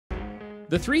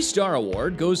The 3-Star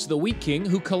Award goes to the Wheat King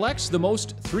who collects the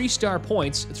most 3-star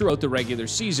points throughout the regular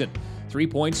season. 3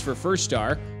 points for first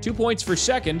star, 2 points for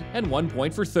second, and 1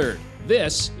 point for third.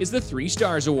 This is the 3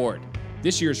 Stars Award.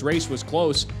 This year's race was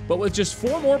close, but with just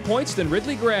 4 more points than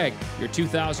Ridley Gregg, your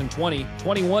 2020-21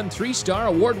 3-Star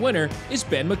Award winner is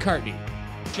Ben McCartney.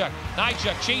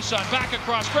 Nychuk, chase on, back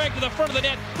across, Gregg to the front of the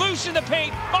net, loose in the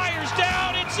paint, Myers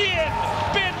down, it's in!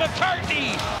 Ben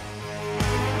McCartney!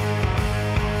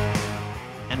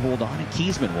 And hold on, and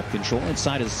Kiesman will control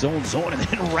inside his zone, and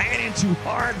then ran in too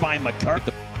hard by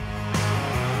McCartney.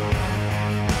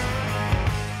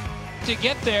 To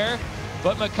get there,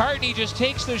 but McCartney just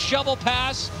takes the shovel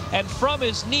pass and from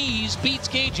his knees beats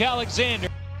Gage Alexander.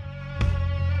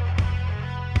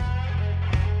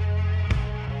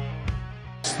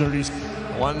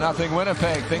 One 1-0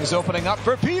 Winnipeg. Things opening up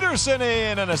for Peterson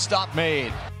in and a stop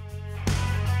made.